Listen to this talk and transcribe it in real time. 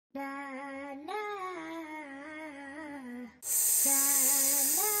Hey,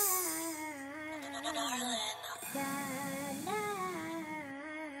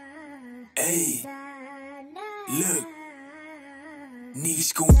 look,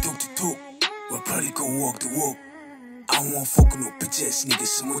 niggas gon' talk the talk, we'll probably gon' walk the walk. I don't want fuck with no bitch ass niggas,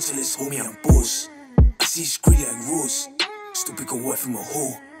 someone tell us homie I'm boss. I see Prxlly like Rose, stupid gon' wife him a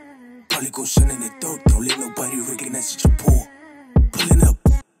hoe. Probably gon' shine in the dark, don't let nobody recognize that you're poor. Pulling up,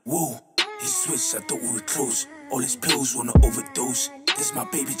 whoa, he switched, I thought we were close. All his pills wanna overdose, that's my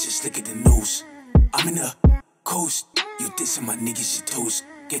baby, just look at the nose. I'm in the coast, you dissing my niggas, you toast.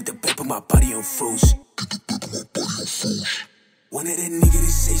 Get the back of my body on froze. One of that nigga to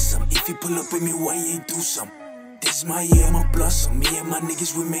say something. If you pull up with me, why you ain't do something? This is my year, I'ma blossom. Me and my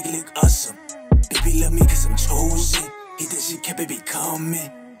niggas, we make it look awesome. Baby love me cause I'm chosen. Hit that shit, kept baby coming.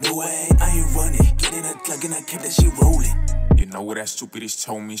 No, I ain't running. Get in a clock and I kept that shit rolling. You know what that stupidest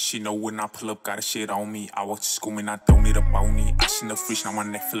told me? She know when I pull up, got a shit on me. I walk to school, man, I don't need a bony. I seen the fish, now my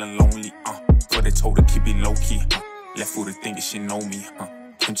neck feeling lonely. But they told her keep it low key. Left with her thinking she know me.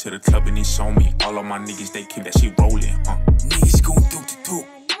 Came to the club and he saw me. All of my niggas, they keep that shit rolling. Niggas gon' talk the talk,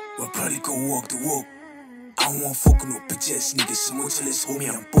 we'll probably gon' walk the walk. I don't want fuck with no bitch ass niggas, someone tell us homie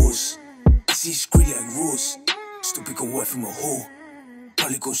I'm boss. I see Prxlly like Rose, stupid gon' wife him a hoe.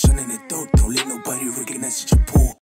 Probably gon' shine in the dark, don't let nobody recognize that you're poor.